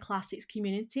as a classics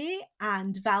community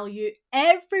and value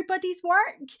everybody's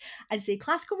work and say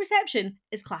classical reception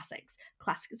is classics,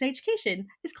 classics education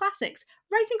is classics,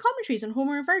 writing commentaries on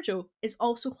Homer and Virgil is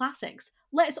also classics.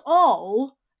 Let's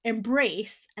all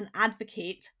embrace and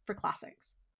advocate for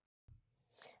classics.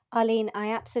 Arlene,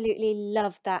 I absolutely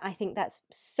love that. I think that's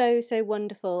so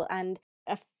wonderful, and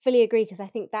I fully agree, because I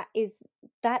think that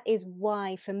is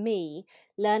why, for me,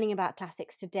 learning about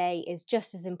classics today is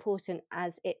just as important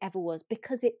as it ever was,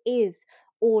 because it is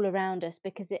all around us,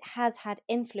 because it has had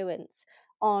influence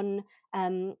on,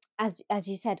 as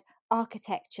you said,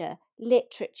 architecture,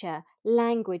 literature,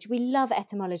 language. We love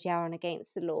Etymology Hour on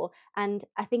Against the Law, and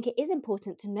I think it is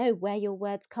important to know where your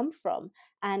words come from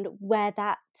and where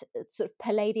that sort of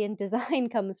Palladian design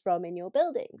comes from in your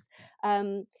buildings,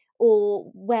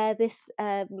 or where this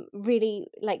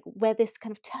where this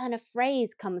kind of turn of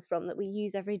phrase comes from that we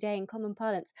use every day in common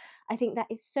parlance. I think that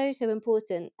is so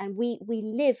important, and we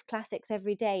live classics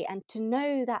every day, and to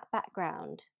know that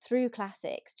background through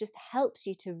classics just helps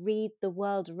you to read the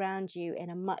world around you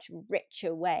in a much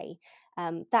richer way.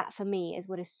 That for me is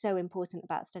what is so important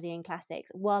about studying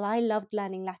classics. While I loved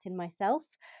learning Latin myself,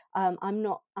 I'm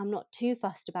not too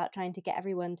fussed about trying to get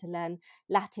everyone to learn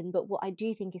Latin, but what I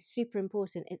do think is super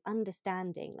important is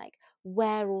understanding like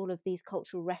where all of these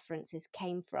cultural references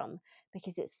came from,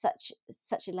 because it's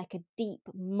such a deep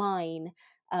mine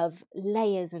of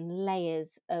layers and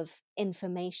layers of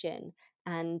information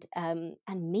and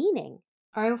meaning.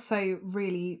 I also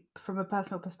really, from a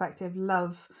personal perspective,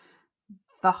 love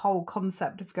the whole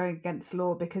concept of going against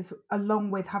law, because along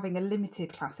with having a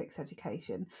limited classics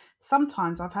education,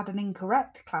 sometimes I've had an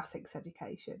incorrect classics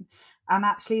education, and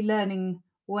actually learning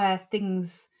where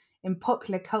things in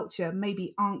popular culture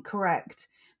maybe aren't correct.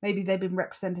 Maybe they've been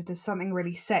represented as something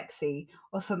really sexy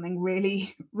or something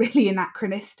really, really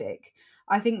anachronistic.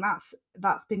 I think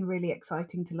that's been really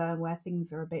exciting to learn where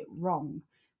things are a bit wrong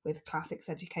with classics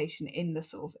education in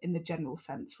the general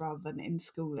sense, rather than in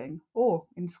schooling, or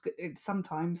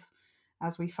sometimes,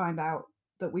 as we find out,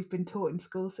 that we've been taught in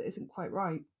schools that isn't quite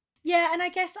right. Yeah, and I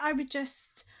guess I would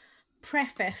just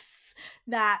preface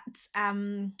that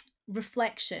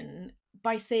reflection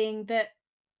by saying that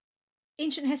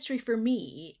ancient history for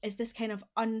me is this kind of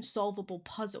unsolvable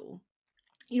puzzle.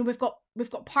 we've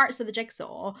got parts of the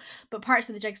jigsaw, but parts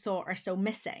of the jigsaw are still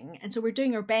missing, and so we're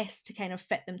doing our best to kind of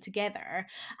fit them together.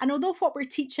 And although what we're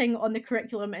teaching on the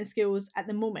curriculum in schools at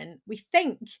the moment we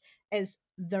think is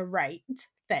the right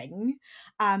thing,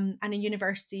 and in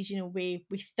universities, we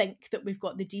think that we've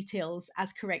got the details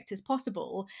as correct as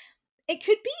possible, it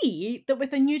could be that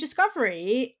with a new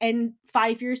discovery in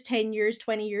 5 years, 10 years,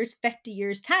 20 years, 50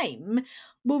 years time,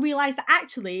 we'll realise that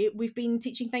actually we've been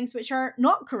teaching things which are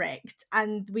not correct,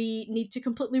 and we need to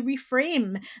completely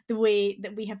reframe the way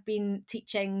that we have been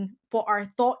teaching what are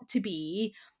thought to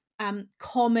be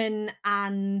common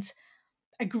and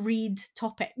agreed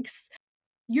topics.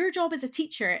 Your job as a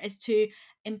teacher is to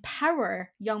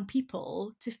empower young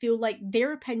people to feel like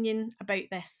their opinion about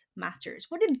this matters.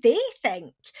 What did they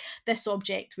think this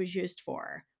object was used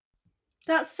for?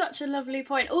 That's such a lovely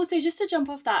point. Also, just to jump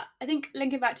off that, I think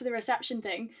linking back to the reception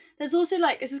thing, there's also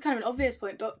this is kind of an obvious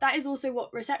point, but that is also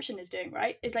what reception is doing,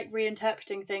 right? It's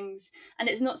reinterpreting things, and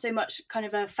it's not so much kind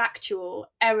of a factual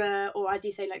error, or as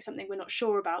you say, something we're not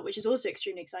sure about, which is also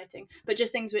extremely exciting, but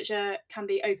just things which can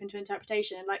be open to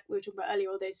interpretation. And like we were talking about earlier,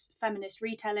 all those feminist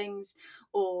retellings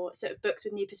or sort of books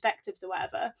with new perspectives or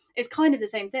whatever, it's kind of the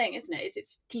same thing, isn't it?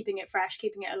 It's keeping it fresh,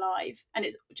 keeping it alive, and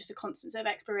it's just a constant sort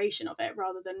of exploration of it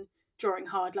rather than drawing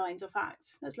hard lines or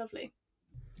facts. That's lovely.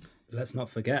 Let's not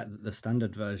forget that the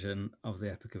standard version of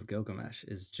the Epic of Gilgamesh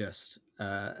is just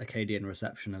Akkadian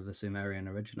reception of the Sumerian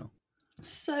original.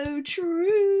 So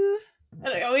true.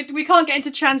 We can't get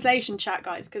into translation chat,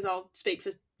 guys, because I'll speak for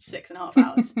 6.5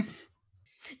 hours.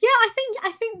 Yeah,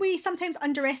 I think we sometimes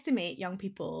underestimate young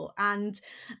people, and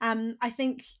I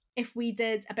think if we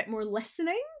did a bit more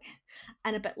listening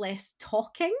and a bit less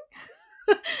talking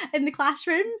in the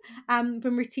classroom,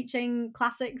 when we're teaching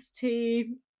classics to,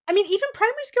 even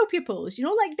primary school pupils,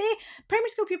 primary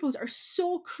school pupils are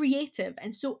so creative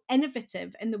and so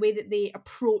innovative in the way that they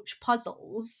approach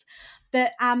puzzles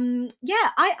that,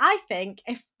 I think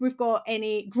if we've got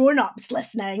any grown-ups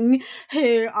listening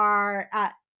who are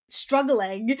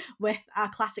struggling with a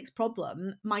classics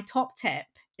problem, my top tip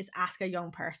is ask a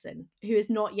young person who is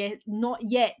not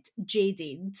yet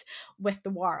jaded with the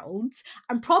world,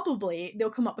 and probably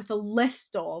they'll come up with a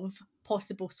list of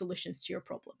possible solutions to your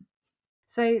problem.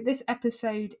 So this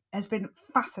episode has been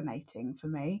fascinating for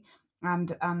me,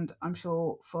 and I'm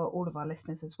sure for all of our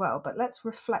listeners as well. But let's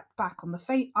reflect back on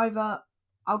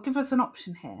I'll give us an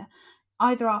option here.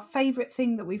 Either our favourite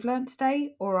thing that we've learned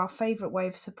today, or our favourite way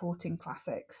of supporting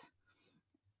classics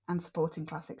and supporting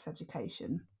classics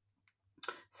education.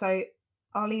 So,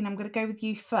 Arlene, I'm going to go with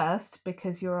you first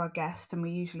because you're our guest and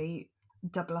we usually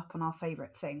double up on our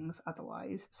favourite things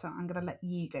otherwise. So I'm going to let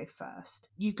you go first.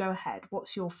 You go ahead.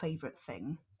 What's your favourite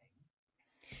thing?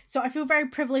 So I feel very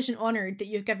privileged and honoured that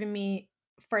you've given me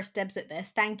first dibs at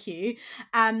this. Thank you.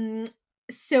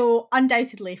 So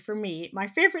undoubtedly for me, my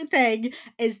favourite thing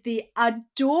is the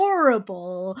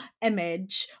adorable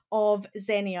image of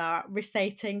Xenia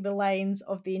reciting the lines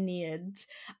of the Aeneid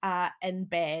in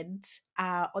bed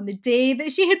on the day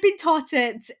that she had been taught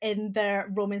it in the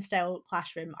Roman-style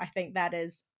classroom. I think that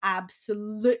is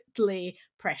absolutely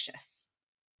precious.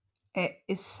 It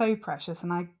is so precious,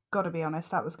 and I got to be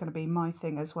honest, that was going to be my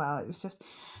thing as well. It was just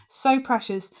so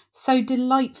precious, so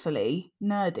delightfully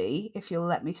nerdy, if you'll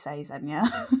let me say, Xenia.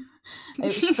 It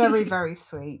was very, very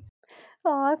sweet.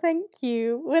 Oh, thank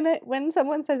you. When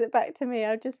someone says it back to me,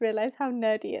 I'll just realise how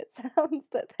nerdy it sounds,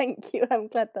 but thank you. I'm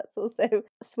glad that's also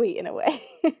sweet in a way.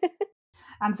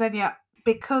 And Xenia,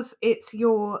 because it's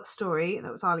your story,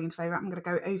 that was Arlene's favourite, I'm going to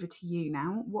go over to you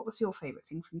now. What was your favourite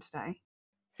thing from today?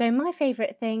 So my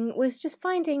favourite thing was just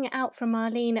finding out from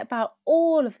Arlene about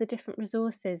all of the different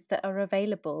resources that are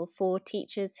available for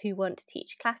teachers who want to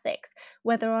teach classics,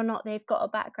 whether or not they've got a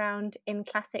background in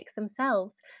classics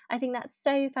themselves. I think that's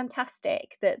so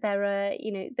fantastic that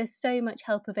there's so much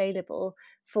help available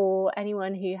for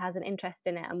anyone who has an interest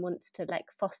in it and wants to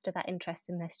foster that interest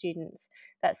in their students.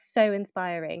 That's so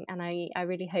inspiring, and I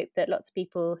really hope that lots of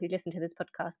people who listen to this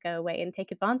podcast go away and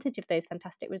take advantage of those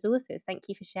fantastic resources. Thank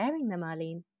you for sharing them,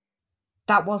 Arlene.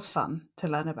 That was fun to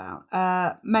learn about.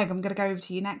 Meg, I'm going to go over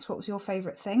to you next. What was your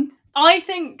favourite thing? I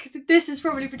think this is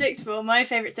probably predictable. My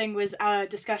favourite thing was our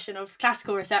discussion of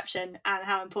classical reception and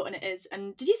how important it is.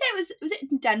 And did you say was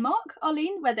it in Denmark,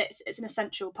 Arlene, where it's an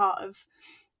essential part of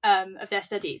their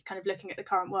studies, kind of looking at the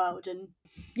current world? And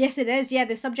yes, it is. Yeah,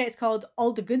 the subject's called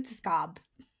Oldegudskab.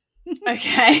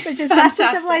 Okay, which is that's a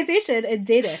civilization in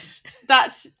Danish.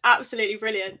 That's absolutely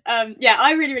brilliant.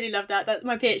 I really, really love that.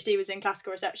 My PhD was in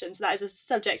classical reception, so that is a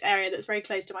subject area that's very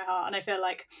close to my heart, and I feel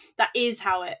like that is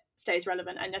how it stays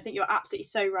relevant. And I think you're absolutely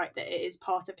so right that it is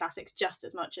part of classics just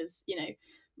as much as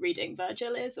reading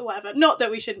Virgil is or whatever. Not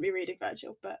that we shouldn't be reading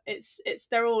Virgil, but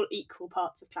they're all equal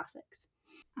parts of classics.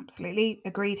 Absolutely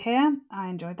agreed here. I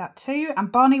enjoyed that too.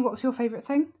 And Barney, what was your favourite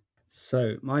thing?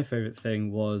 So my favourite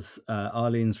thing was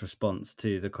Arlene's response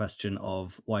to the question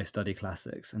of why study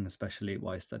classics, and especially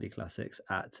why study classics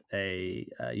at a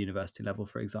university level,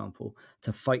 for example,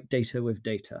 to fight data with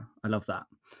data. I love that.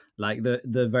 Like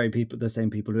the same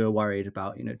people who are worried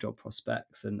about, job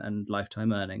prospects and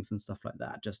lifetime earnings and stuff like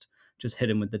that, just hit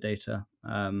them with the data.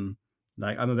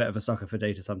 Like I'm a bit of a sucker for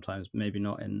data sometimes, maybe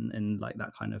not in like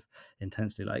that kind of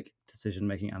intensely like decision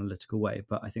making analytical way,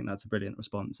 but I think that's a brilliant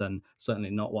response, and certainly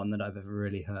not one that I've ever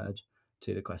really heard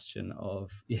to the question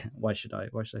of why should I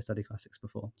study classics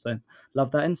before. So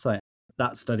love that insight.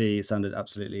 That study sounded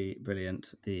absolutely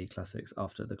brilliant, the classics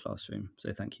after the classroom.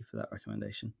 So thank you for that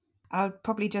recommendation. I would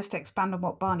probably just expand on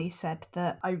what Barney said,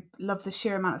 that I love the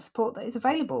sheer amount of support that is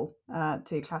available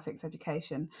to classics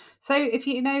education. So if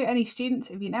you know any students,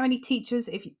 if you know any teachers,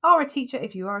 if you are a teacher,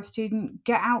 if you are a student,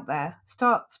 get out there,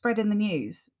 start spreading the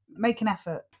news, make an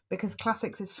effort, because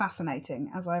classics is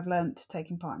fascinating, as I've learnt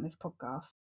taking part in this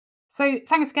podcast. So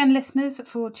thanks again, listeners,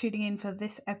 for tuning in for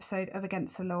this episode of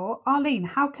Against the Law. Arlene,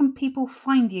 how can people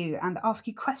find you and ask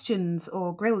you questions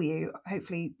or grill you,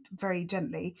 hopefully very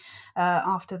gently,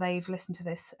 after they've listened to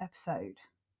this episode?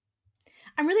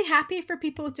 I'm really happy for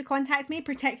people to contact me,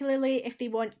 particularly if they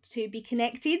want to be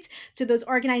connected to those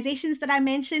organisations that I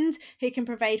mentioned who can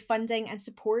provide funding and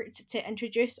support to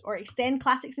introduce or extend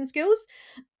classics in schools.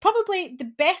 Probably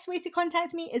the best way to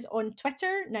contact me is on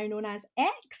Twitter, now known as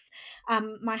X.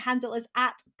 My handle is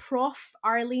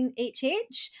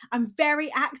 @ProfArleneHH. I'm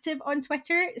very active on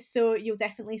Twitter, so you'll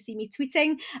definitely see me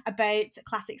tweeting about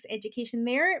classics education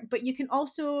there. But you can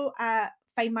also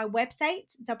find my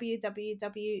website,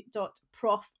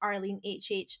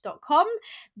 www.profarlenehh.com.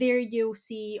 There you'll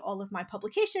see all of my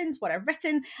publications, what I've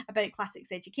written about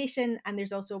classics education, and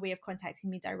there's also a way of contacting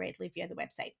me directly via the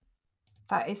website.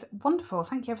 That is wonderful.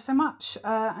 Thank you ever so much.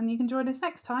 And you can join us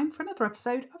next time for another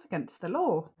episode of Against the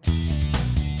Law.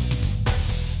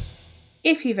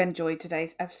 If you've enjoyed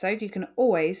today's episode, you can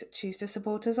always choose to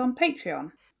support us on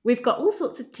Patreon. We've got all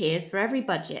sorts of tiers for every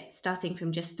budget, starting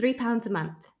from just £3 a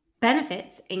month.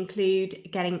 Benefits include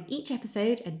getting each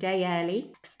episode a day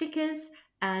early, stickers,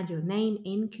 and your name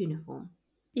in cuneiform.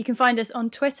 You can find us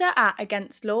on Twitter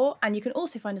 @Against Law, and you can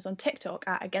also find us on TikTok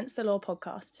 @Against the Law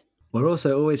Podcast. We're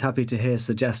also always happy to hear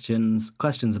suggestions,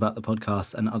 questions about the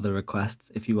podcast, and other requests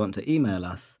if you want to email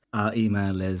us. Our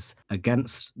email is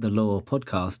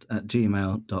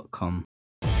againsthelawpodcast@gmail.com.